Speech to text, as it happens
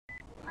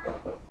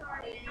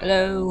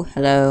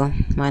Hello,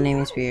 my name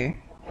is Pierre,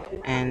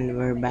 and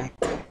we're back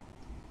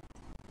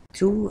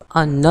to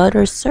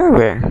another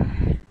server.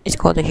 It's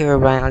called the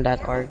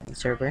herobrand.org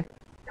server.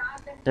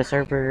 The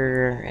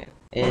server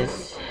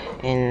is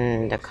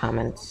in the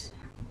comments,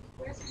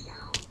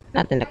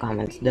 not in the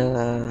comments,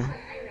 the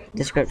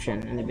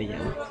description in the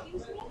video.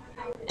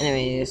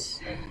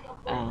 Anyways,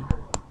 uh,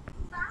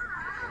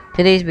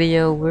 today's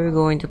video we're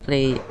going to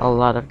play a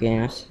lot of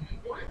games,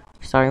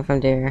 starting from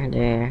there, and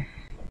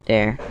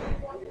there.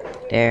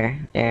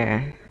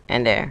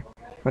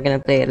 We're gonna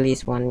play at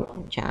least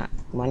one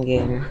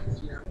game.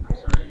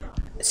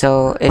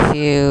 So if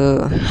you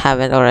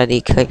haven't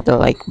already, click the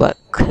like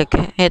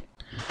button, hit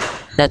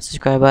that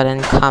subscribe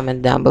button,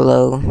 comment down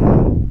below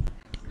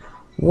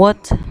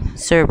what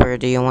server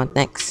do you want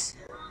next.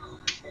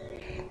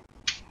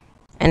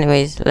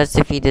 Anyways, let's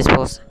defeat this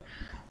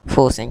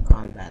foes in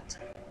combat.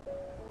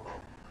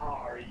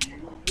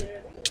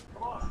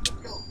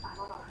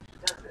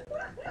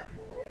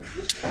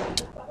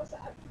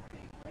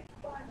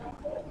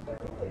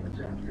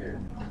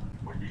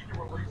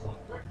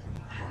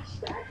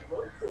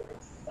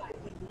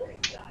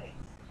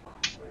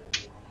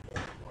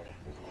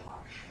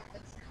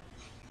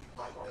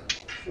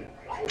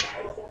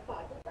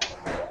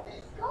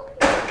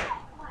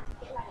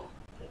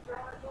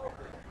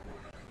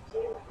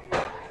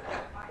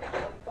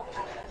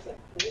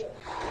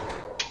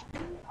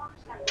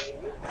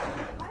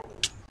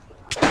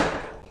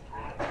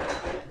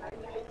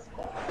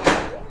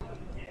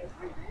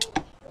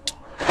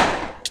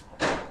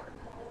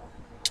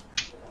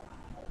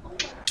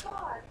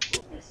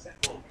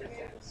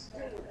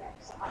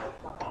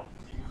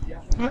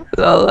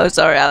 Oh, I'm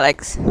sorry,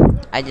 Alex.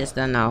 I just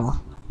don't know.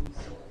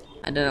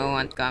 I don't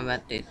want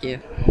combat with you.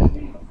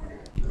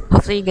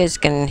 Hopefully, you guys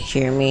can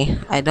hear me.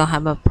 I don't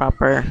have a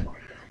proper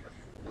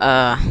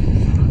uh.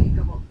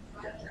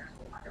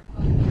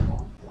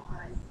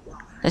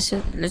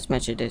 Let's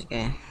measure this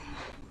guy.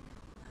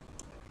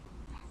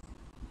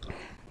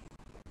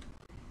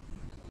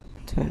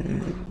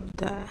 Turn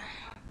the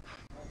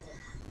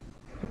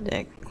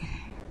deck.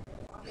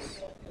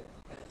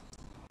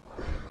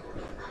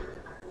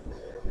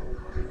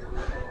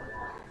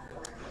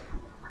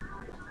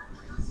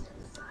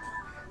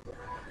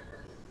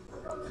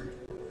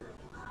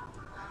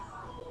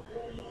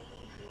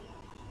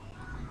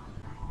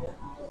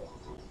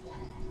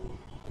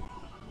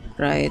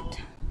 Right.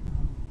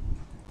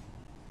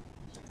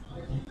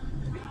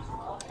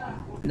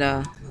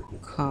 The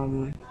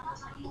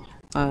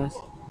compass,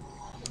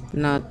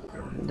 not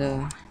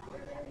the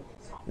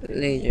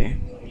ledger.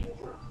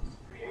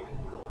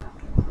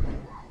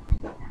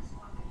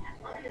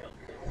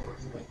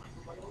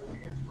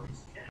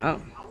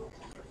 Oh,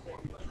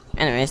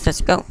 anyways, let's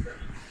go.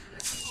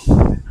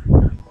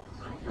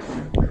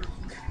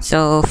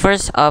 So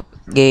first up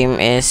game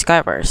is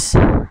Skywars.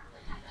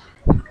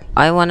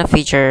 I wanna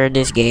feature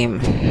this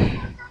game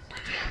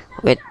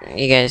with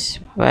you guys,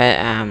 but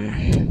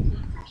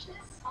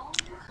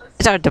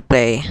it's hard to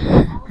play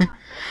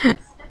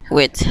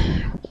with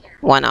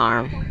one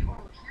arm.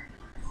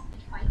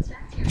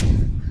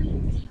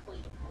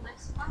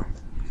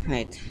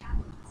 Right.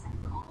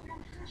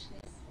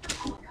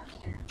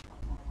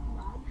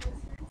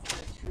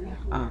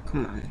 Oh,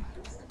 come on.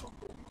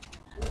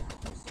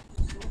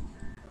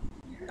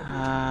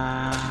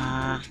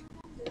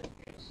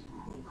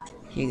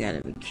 You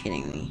gotta be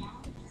kidding me.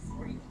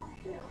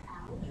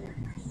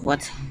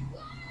 What?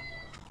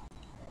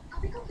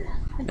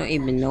 I don't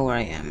even know where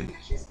I am.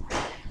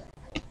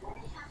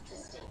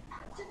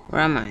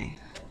 Where am I?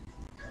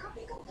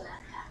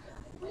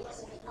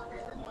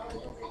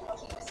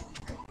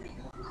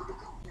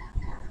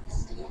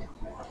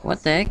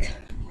 What the heck?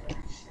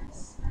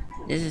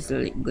 This is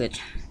really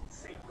glitch.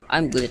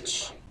 I'm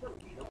glitch.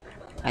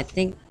 I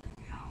think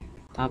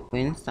top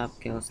wins, top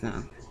kills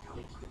now.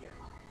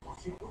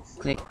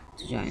 Click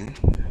to join.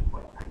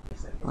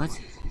 What?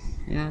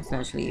 Yeah,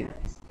 slash leave.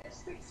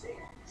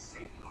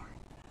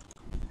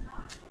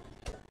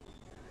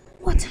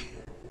 What?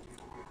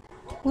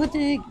 What the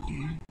heck?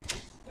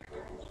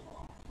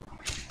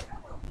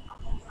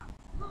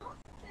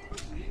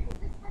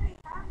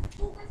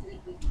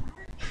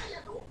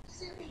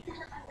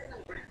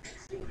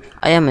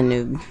 I am a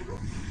noob.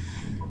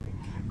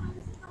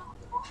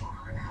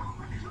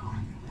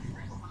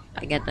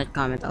 I get that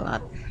comment a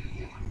lot.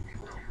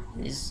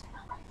 Is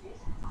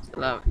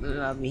love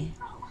me.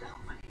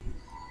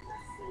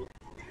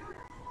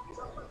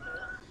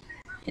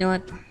 You know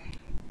what?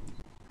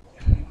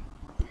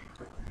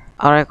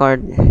 I'll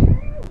record.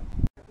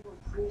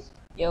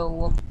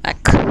 Yo,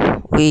 back.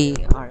 We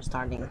are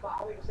starting.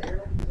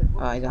 Oh,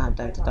 I don't have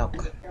time to talk.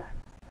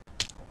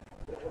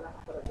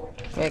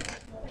 Quick,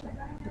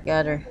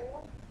 gather.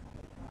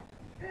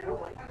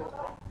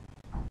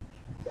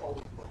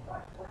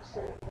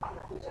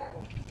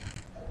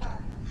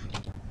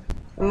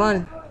 Come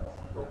on.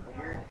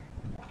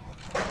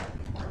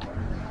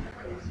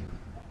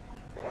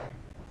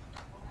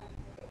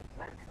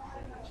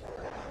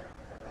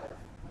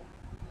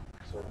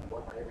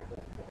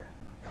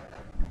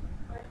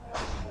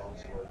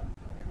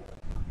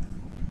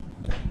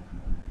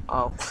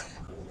 Oh,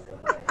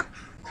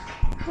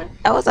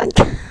 that was on.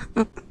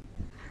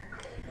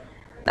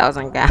 That was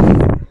on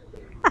cam.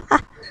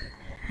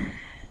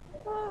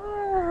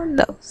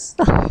 That was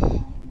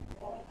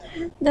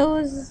that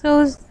was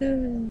so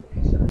stupid.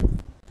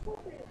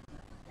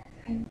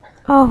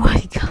 Oh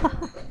my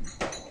god.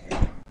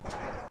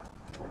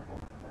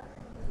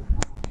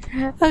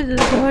 I'm so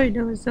sorry.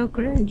 That was so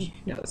cringe.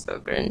 That was so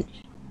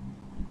cringe.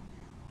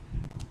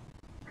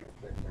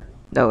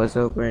 That was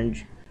so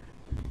cringe.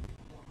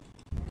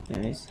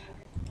 Guys,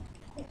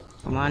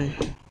 come on.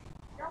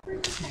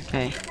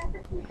 Okay.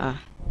 Uh,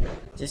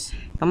 just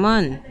come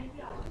on.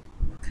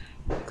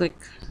 Click.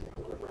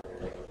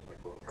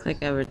 Click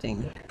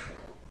everything.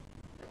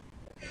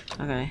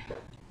 Okay.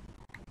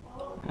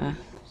 Uh,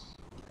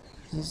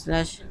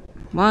 slash.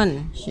 Come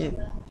on. Shit.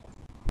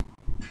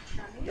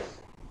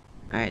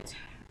 Alright.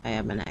 I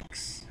have an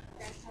axe.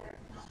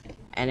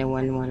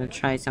 Anyone wanna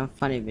try some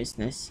funny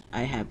business?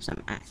 I have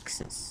some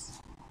axes.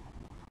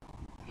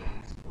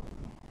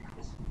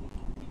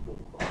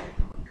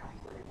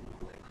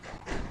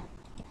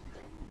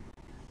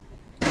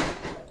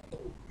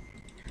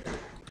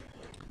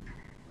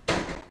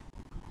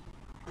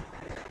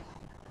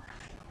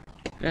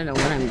 I don't know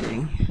what I'm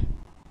doing.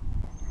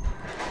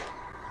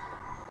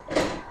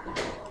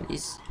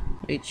 Please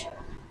reach.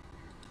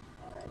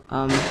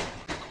 Come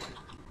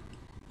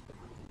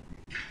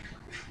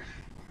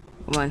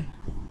on.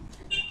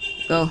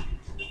 Go.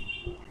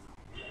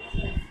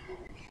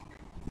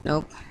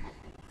 Nope.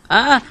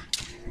 Ah!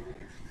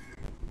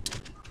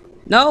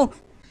 No!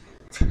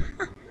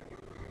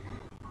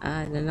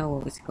 I don't know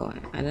what was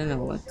going. I don't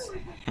know what's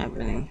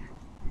happening.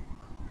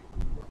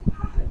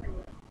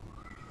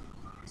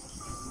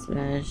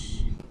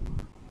 Slash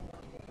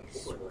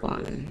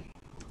spawn.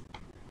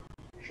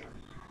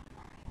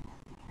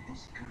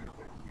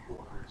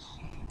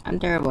 I'm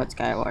terrible at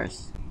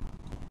Skywars.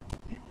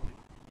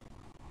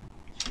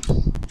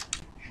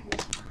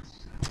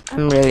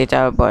 I'm really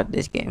terrible at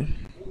this game.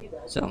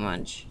 So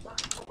much.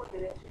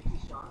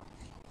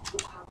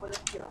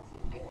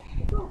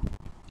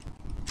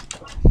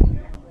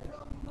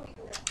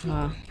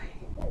 I'm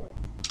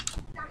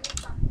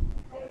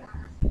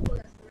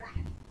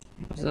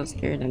so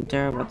scared. I'm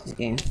terrible at this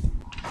game.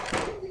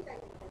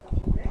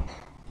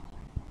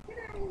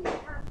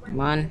 Come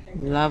on,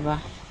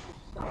 lava.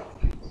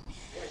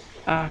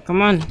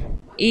 Come on.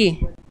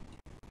 E.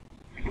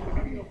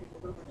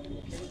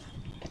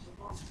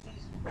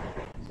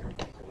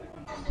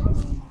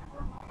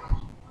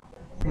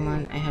 Come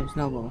on, I have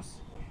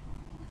snowballs.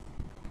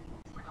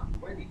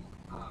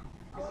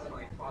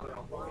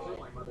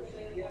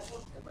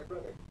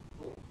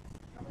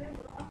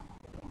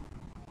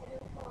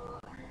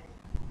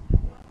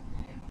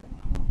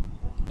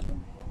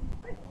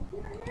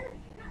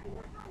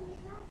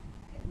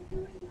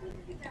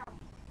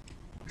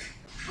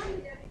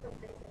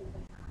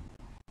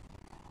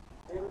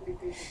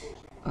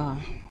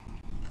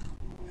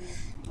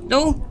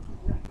 No!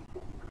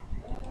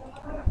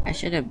 I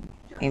should have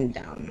aimed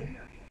down.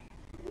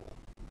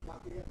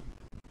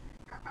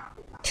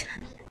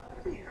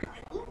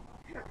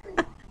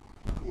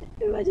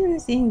 Imagine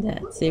seeing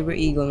that Saber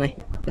Eagle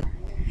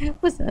 92.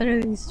 Was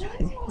utterly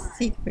destroyed.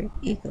 Saber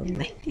Eagle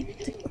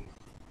 92.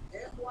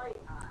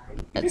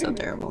 That's so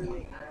terrible.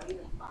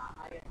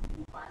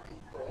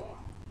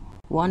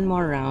 One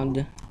more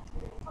round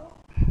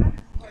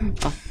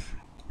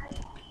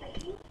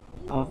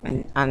of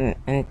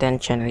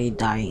unintentionally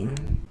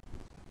dying.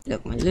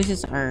 Look, my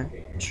losses are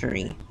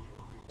 3.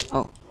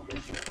 Oh,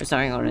 we're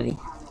starting already.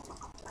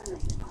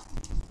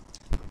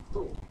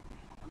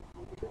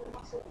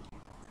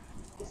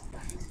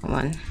 Come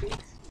on.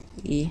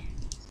 E.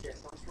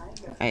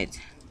 Right.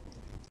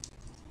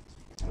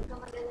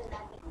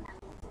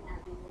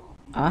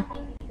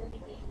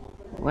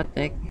 What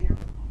the heck?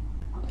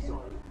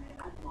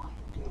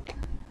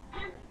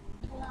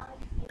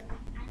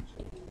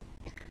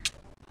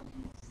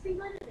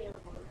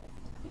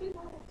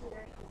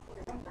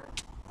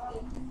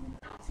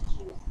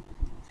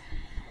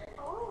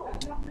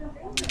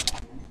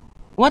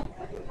 What?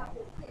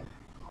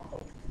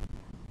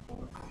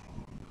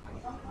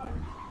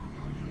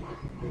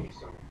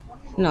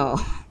 No.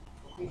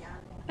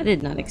 I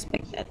did not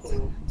expect that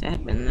to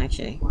happen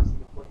actually.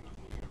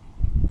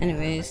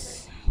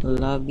 Anyways,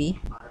 lobby.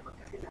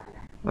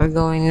 We're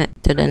going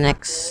to the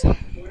next.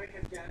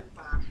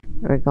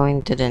 We're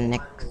going to the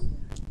next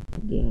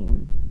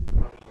game.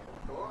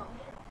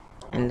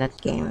 And that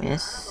game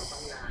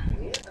is.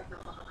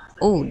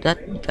 Oh,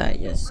 that guy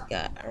just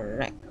got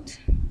wrecked.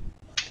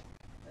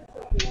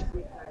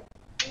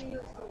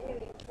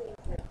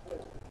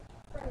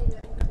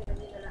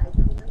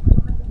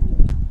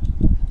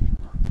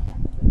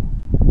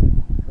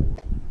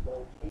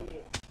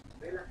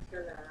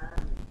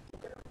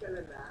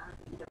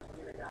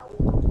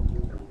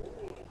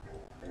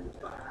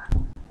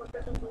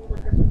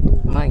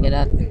 Come on, get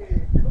out.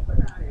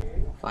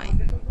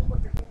 Fine.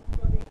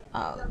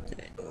 I'll do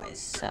it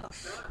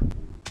myself.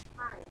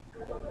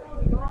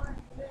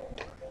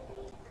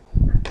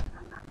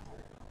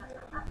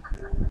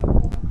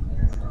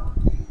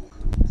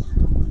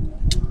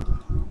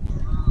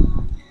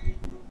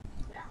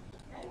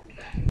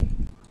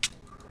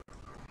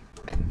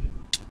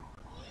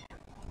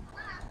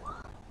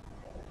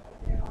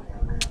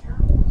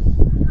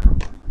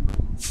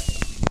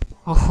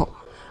 Oh,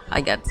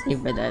 I got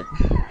saved by that.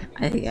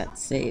 I got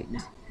saved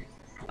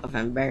of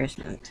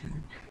embarrassment.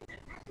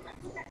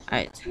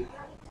 Alright,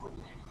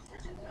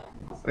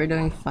 we're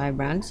doing 5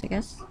 rounds, I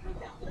guess.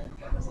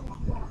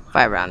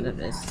 5 rounds of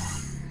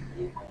this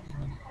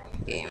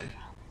game.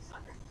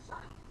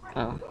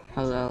 Oh,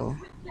 hello,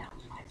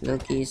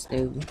 Loki's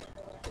noob.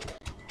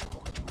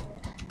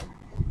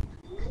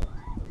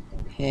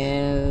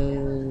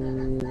 Hello.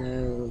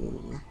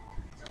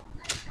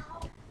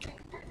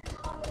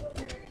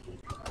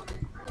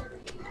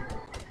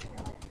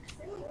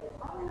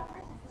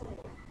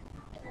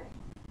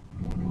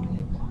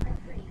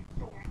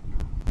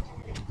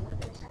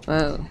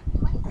 Whoa,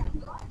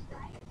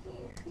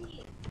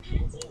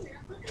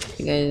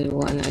 you guys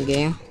won a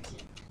game?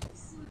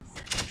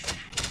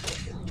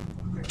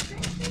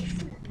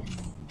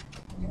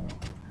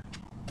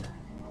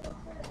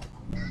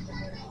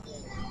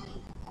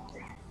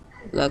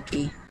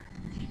 Lucky.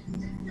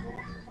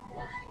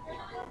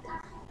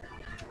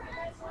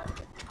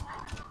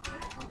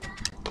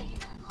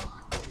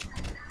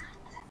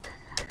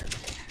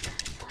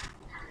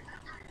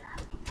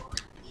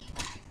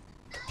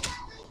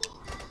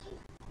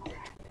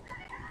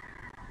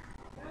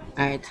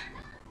 Alright.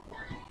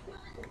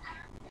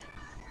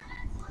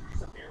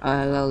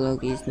 Hello,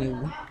 Loki's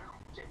noob.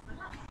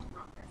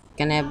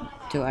 Can I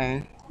have 2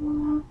 iron?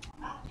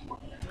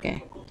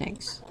 Okay,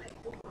 thanks.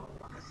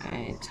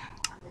 Alright.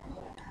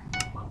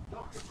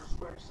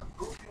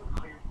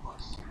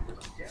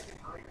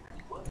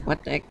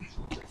 What the heck?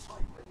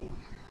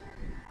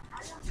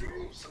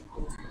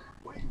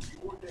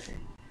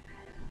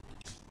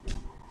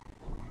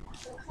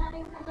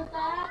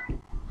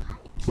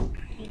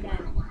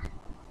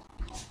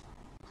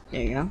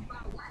 There you go.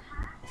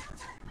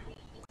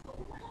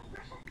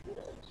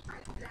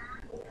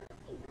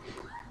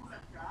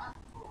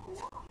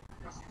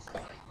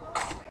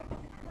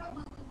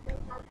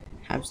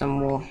 Have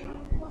some wool.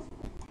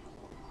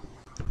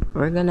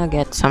 We're gonna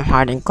get some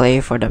hardened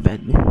clay for the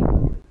bed.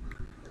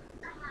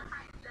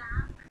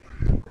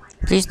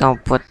 Please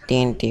don't put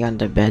TNT on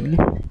the bed.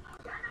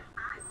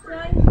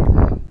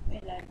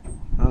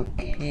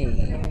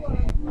 Okay.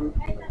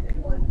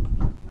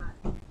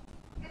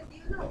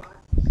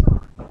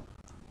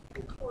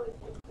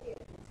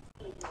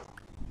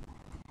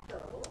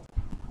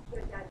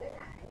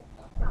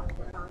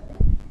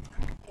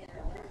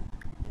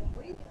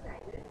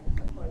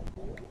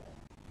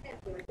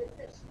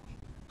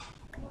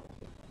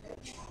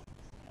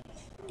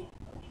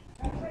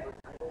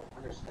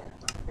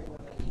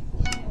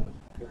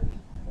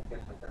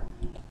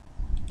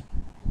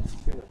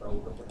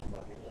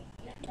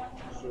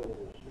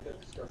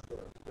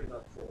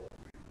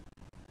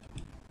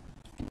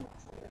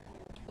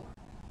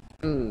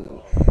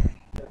 Ooh.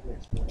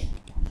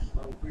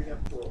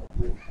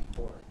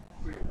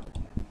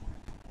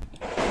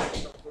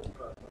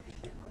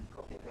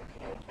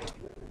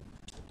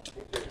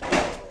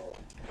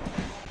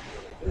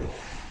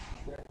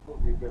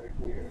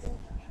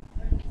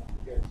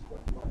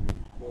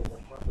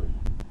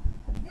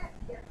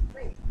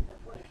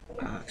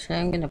 Actually,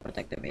 I'm gonna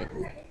protect the bed.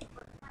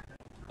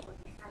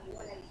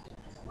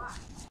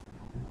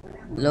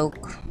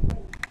 Look,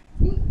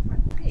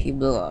 he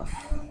blew off.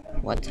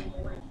 What?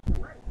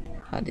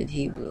 How did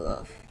he blow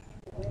off?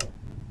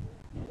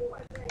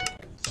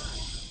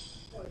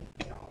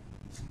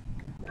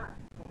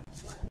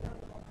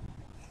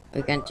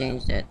 We can't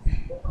change that.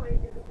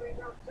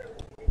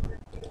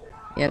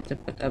 You have to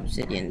put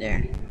obsidian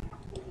there.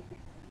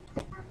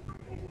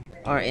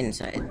 Or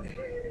inside.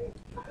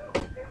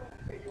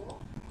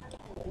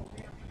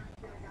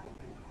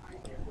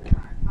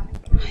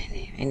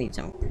 I need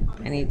some.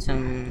 I need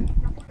some.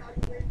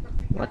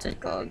 What's it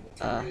called?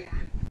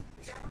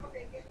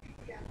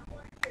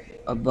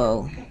 A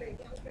bow.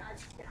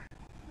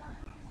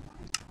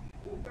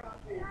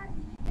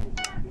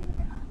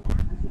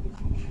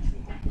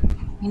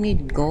 You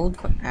need gold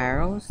for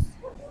arrows?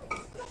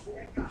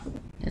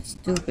 That's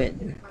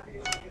stupid.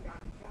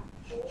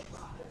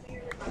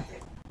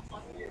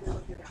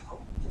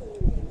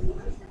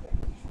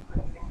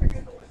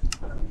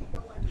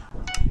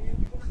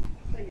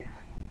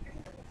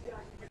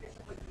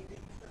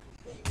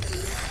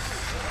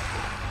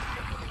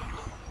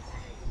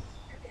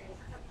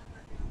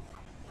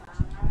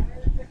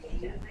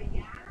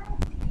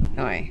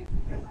 Alright.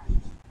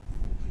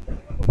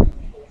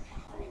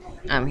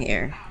 I'm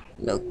here.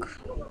 Look.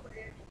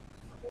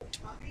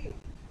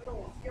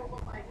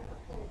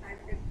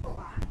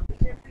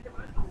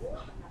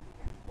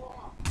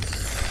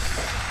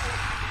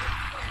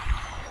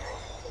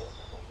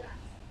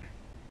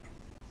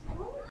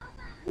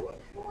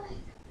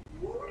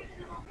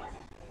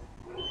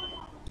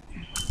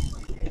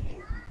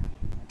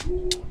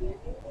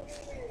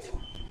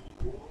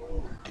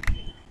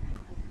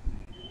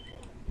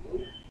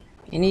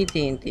 You need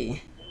TNT.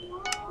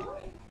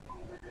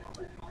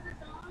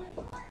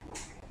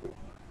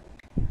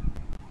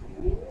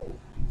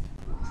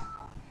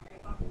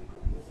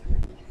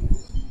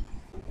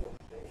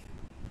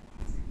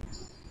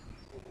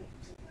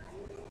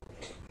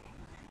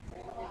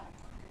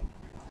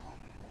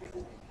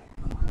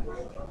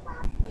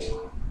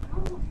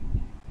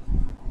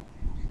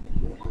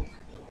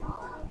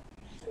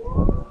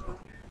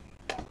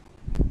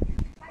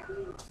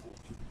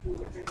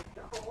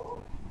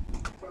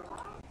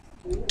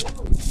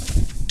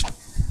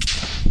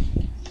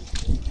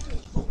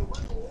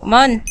 Come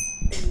on.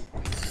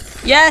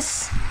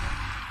 Yes.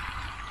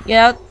 Get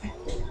out.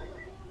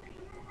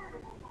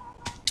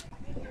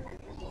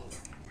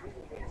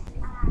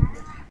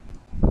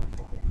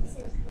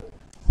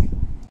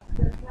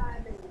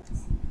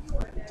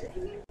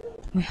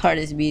 My heart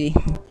is beating.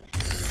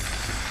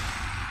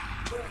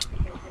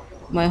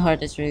 My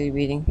heart is really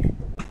beating.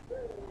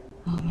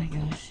 Oh my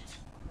gosh.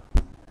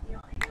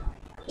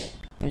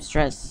 I'm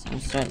stressed. I'm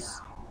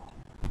stressed.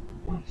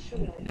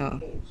 No.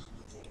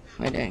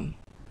 Wait, I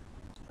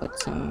put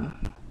some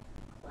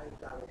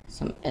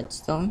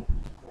edgestone.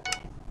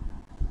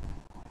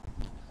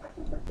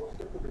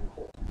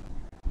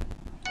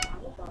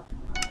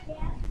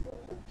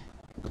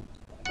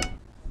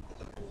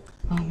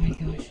 Oh my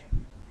gosh.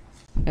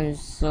 I'm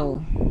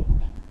so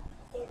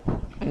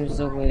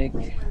like.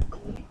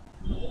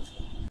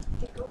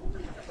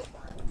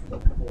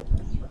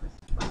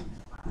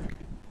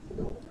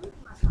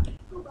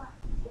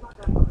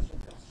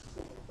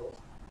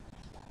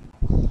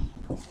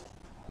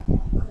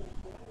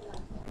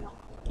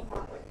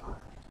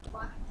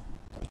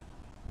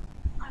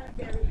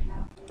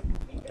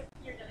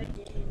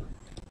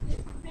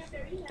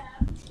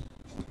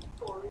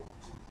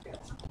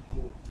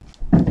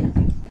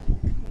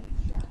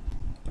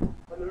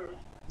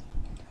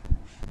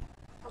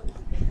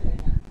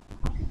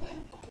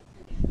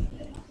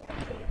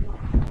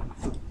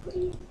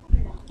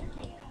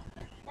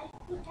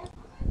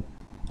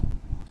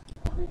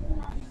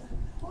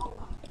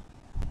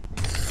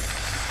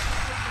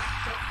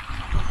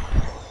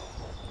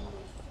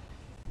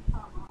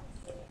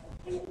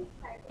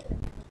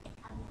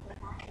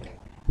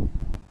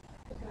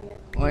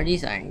 What are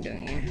these iron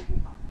doing here?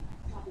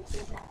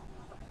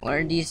 What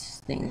are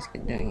these things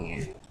doing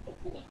here?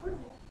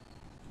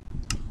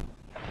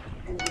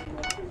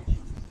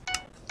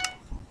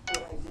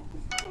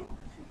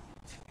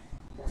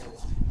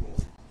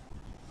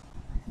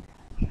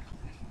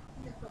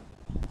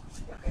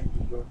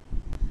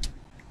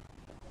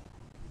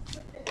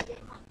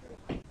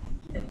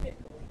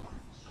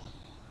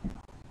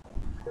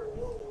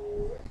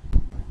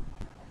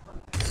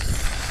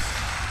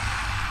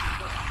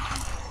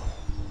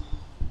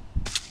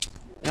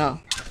 No.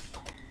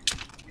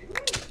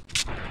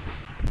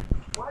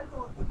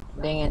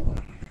 Dang it.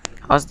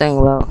 I was doing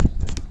well.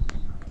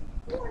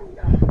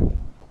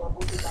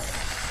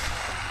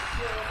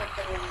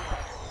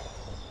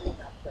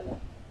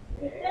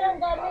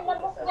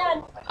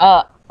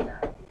 Ah.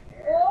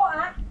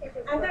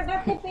 Ang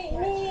gagatipi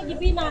ni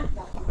Divina.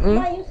 Hmm?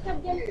 Mayos ka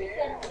dyan,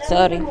 Peter.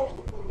 Sorry.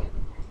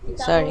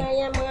 Kita Sorry. mo nga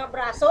yung mga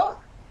braso.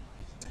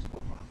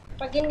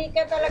 Pag hindi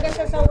ka talaga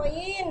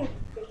sasawayin,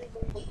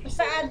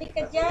 masaadi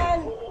ka dyan.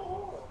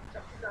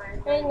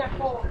 Ay,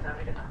 nako.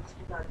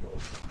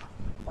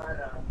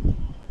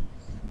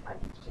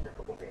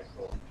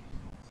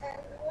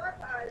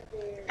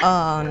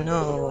 Oh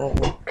no.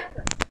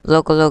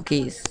 Local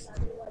Lokis.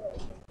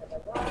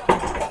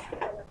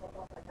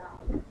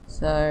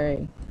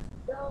 Sorry.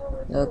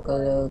 Local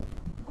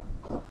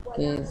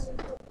Lokis.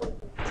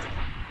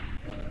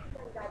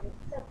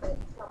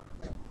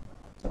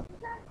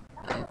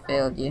 I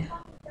failed you.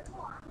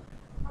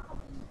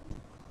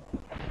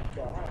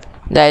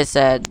 That is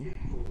sad.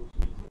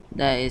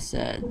 That is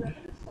sad.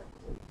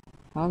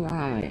 How long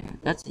am I?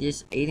 That's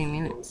just 80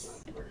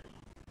 minutes.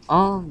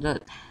 All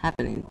that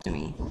happening to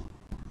me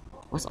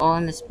was all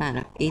in the span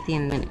of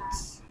 18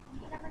 minutes.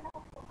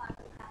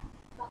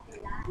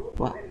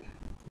 Wow.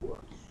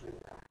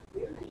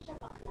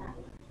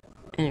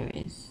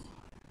 Anyways,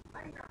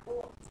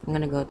 I'm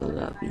gonna go to the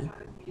lobby.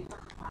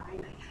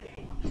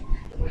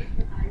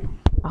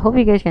 I hope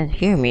you guys can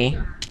hear me.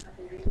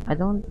 I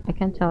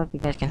can't tell if you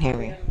guys can hear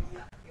me.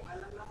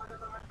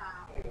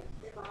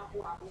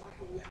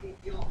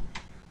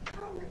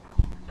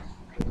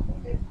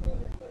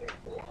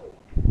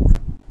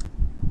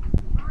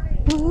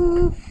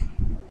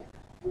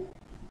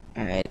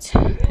 Alright, so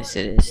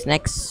this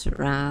next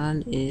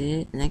round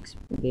is next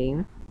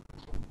game.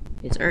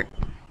 It's Earth.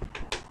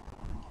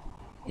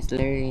 It's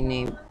literally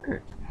named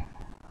Earth.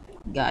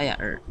 Gaia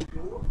Earth.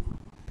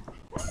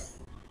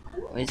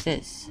 What is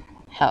this?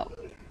 Help.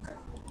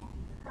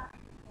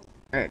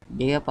 Earth.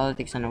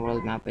 Geopolitics on a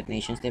world map with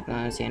nations,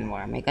 diplomacy, and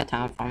war. Make a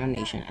town, form a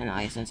nation, and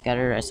islands,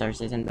 gather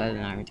resources, and build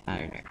an army to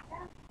counter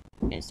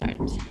Earth. Get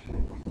started.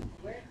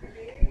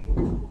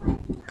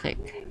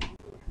 Click.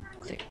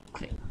 Click,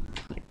 click,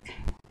 click.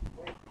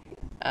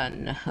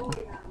 No.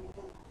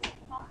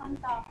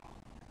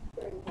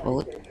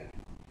 Vote.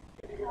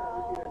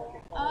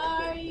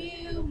 Are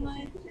you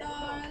my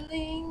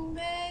darling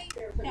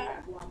baby?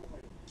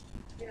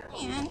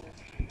 And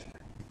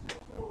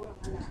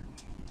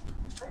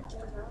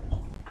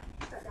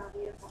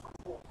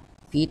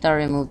Peter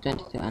removed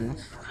 22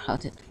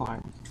 uncrowded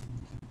farms.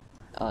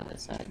 Oh,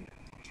 that's sad.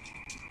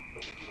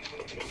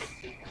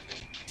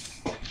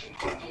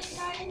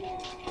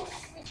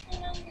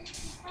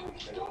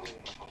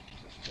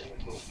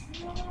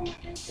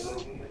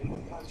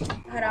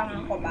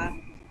 harangan ko ba?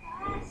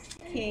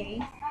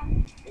 Okay.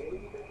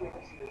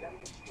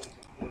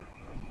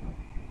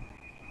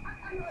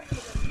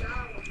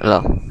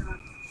 Hello.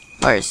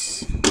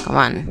 Horse. Come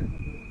on.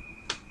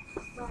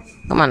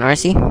 Come on,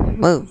 Horsey.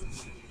 Move.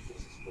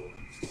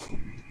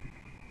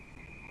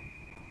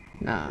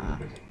 Nah.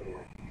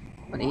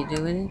 What do you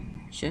do with it?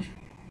 Shift?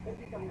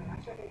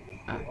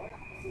 Ah.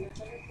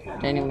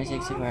 Training my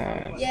 64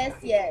 hours. Yes,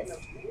 yes.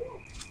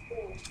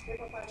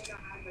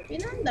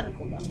 Pinandar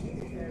ko ba?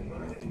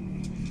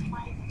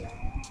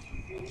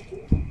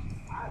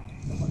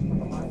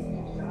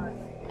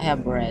 I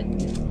have bread.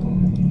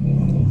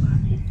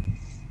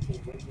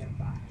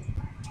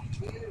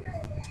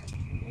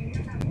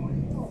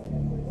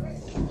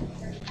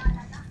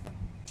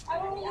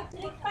 Ang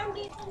electric fan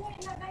dito na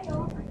ilagay,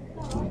 oh.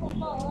 Ito,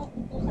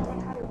 dito sa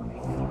ano.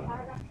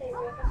 Para sa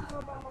inyo, kasi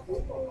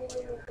mamamatay yung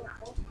niluluto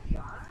ko.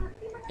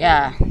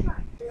 Yeah.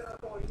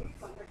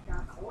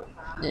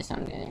 There's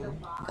something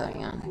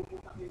going on.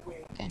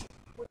 Okay.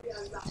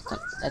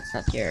 That's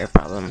not your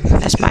problem.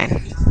 That's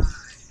mine.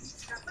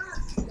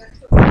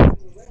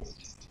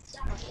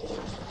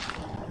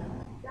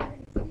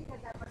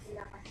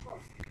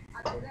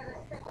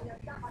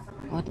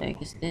 What the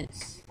heck is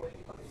this?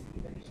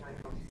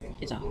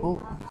 It's a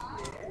whole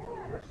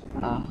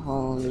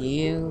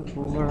new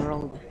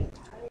world.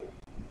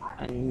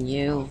 A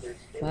new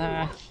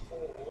right.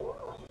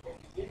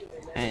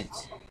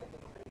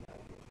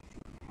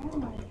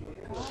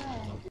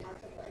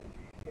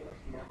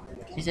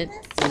 Is it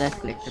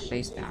left click to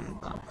place down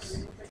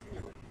box?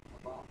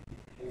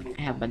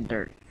 I have a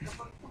dirt.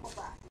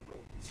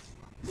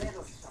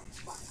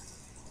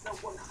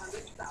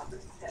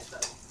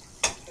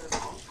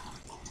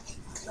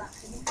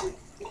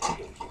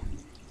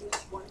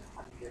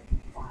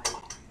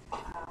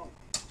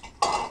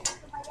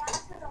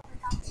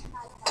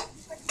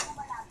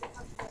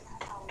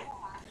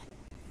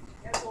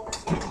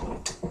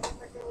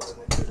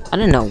 I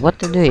don't know what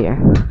to do here.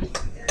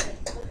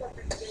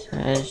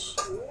 Says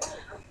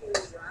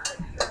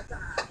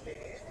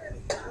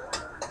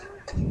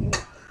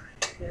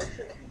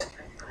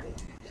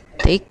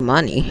take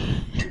money.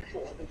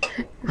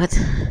 What?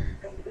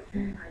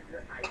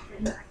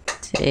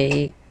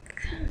 Take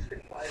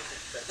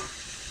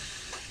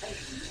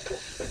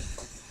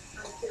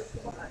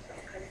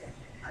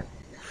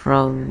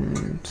from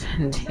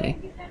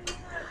 20.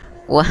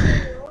 What?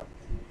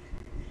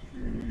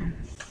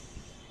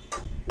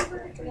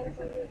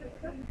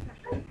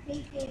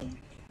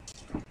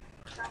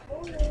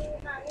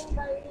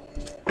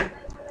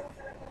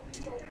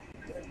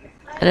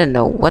 I don't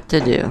know what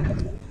to do.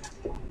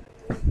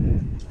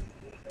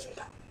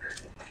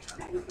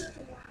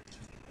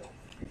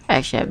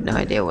 I actually have no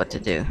idea what to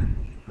do.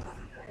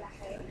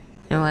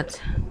 You know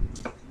what?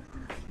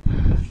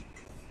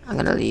 I'm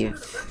gonna leave.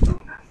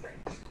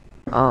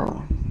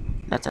 Oh,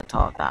 that's a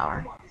tall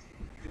tower.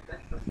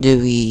 Do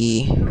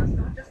we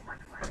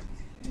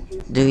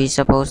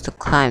supposed to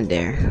climb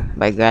there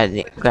by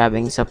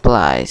grabbing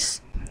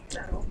supplies?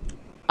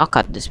 I'll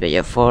cut this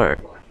video for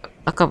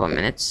a couple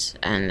minutes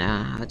and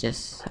I'll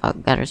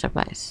gather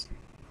supplies.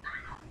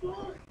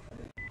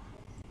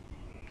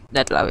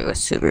 That lobby was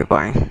super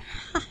boring.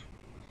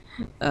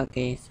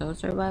 Okay, so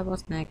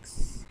survival's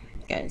next,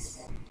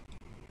 guys.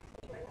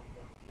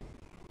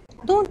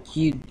 Don't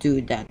you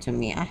do that to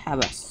me. I have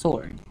a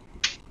sword.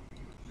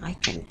 I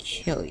can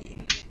kill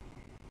you.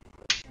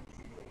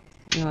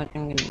 You know what?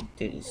 I'm gonna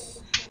do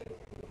this.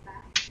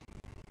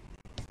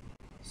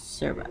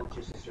 Survival.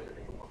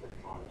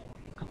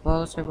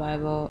 Apollo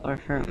survival or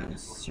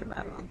Hermes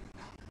survival.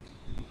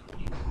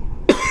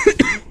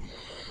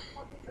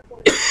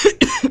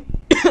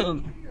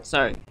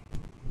 Sorry.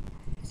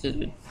 Excuse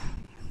me.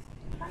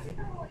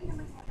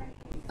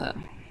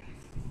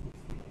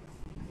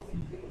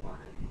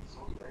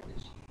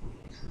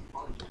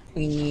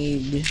 We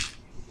need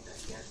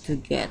to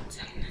get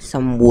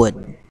some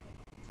wood.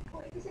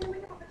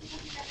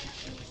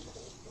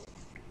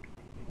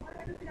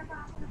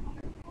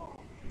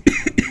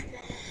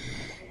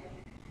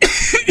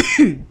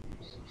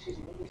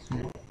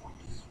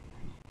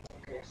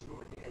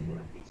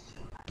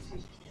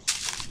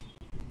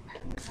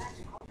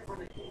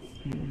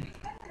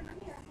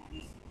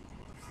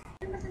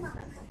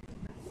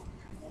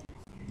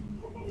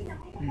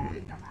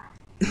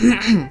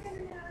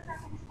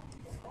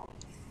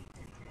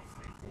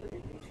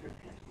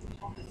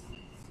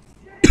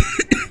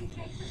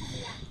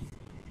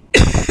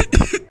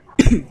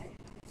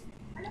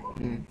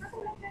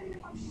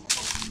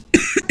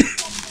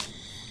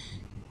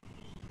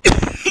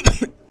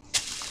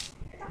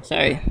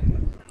 Sorry.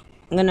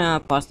 I'm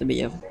gonna pause the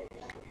video.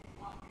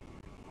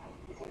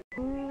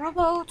 We're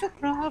about to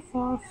craft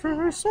our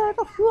first set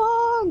of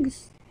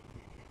logs.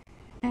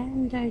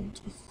 And I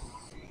just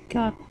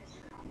got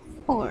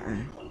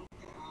 4.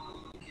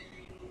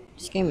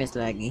 This game is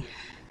laggy.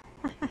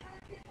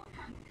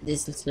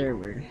 This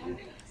server.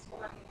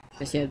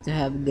 Because you have to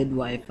have good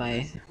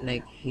Wi-Fi,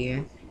 like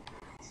here.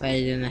 But I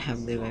do not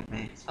have good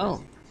Wi-Fi.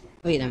 Oh,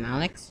 wait, I'm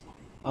Alex?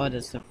 Oh,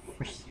 that's the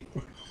first.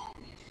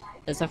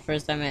 That's the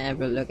first time I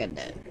ever look at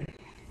that.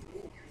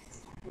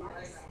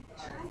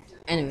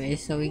 Anyway,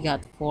 so we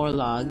got 4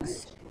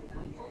 logs.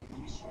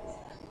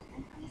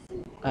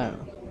 Oh,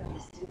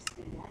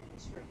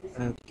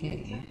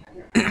 okay.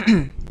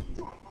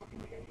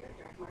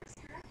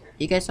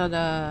 You guys saw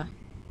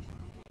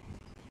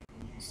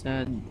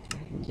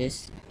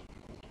this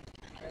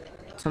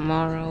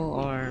tomorrow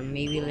or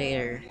maybe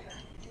later.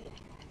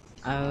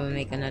 I will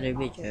make another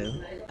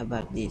video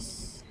about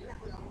this.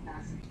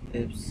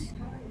 Oops.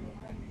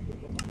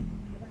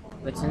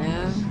 But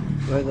now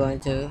we're going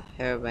to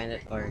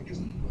herobrine.org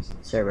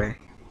server.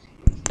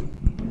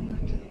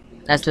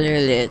 That's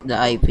literally it,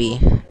 the IP.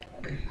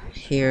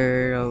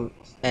 Hero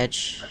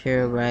h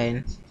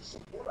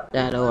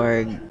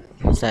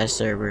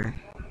herobrine.org/server.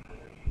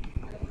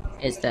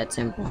 It's that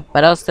simple.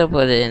 But I'll still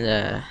put it in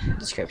the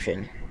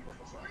description.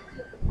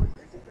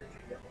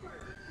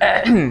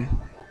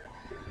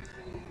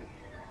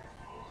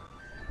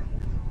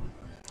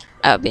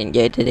 I hope you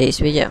enjoyed today's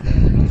video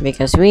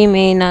because we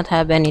may not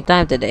have any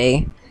time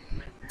today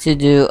to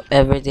do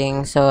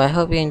everything. So I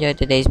hope you enjoyed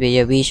today's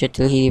video. Be sure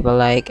to leave a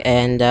like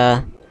and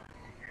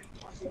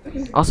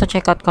also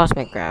check out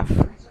Cosmic Graph.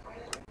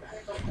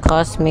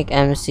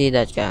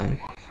 CosmicMC.com.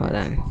 Hold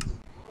on.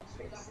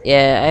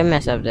 Yeah, I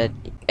messed up that.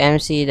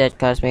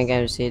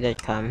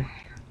 mc.cosmicmc.com.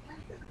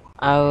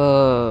 I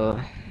will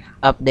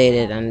update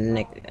it on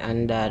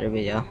the other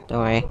video. Don't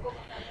worry.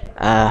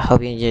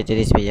 Hope you enjoyed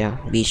today's video.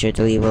 Be sure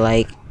to leave a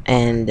like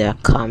and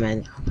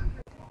comment.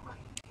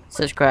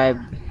 Subscribe.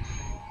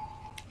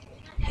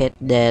 Hit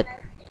that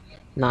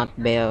not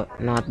bell.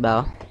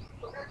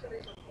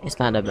 It's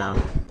not a bell.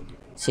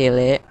 See you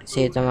later.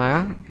 See you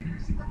tomorrow.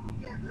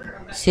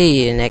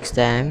 See you next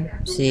time.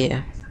 See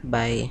ya.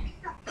 Bye.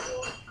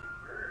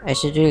 I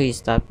should really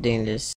stop doing this.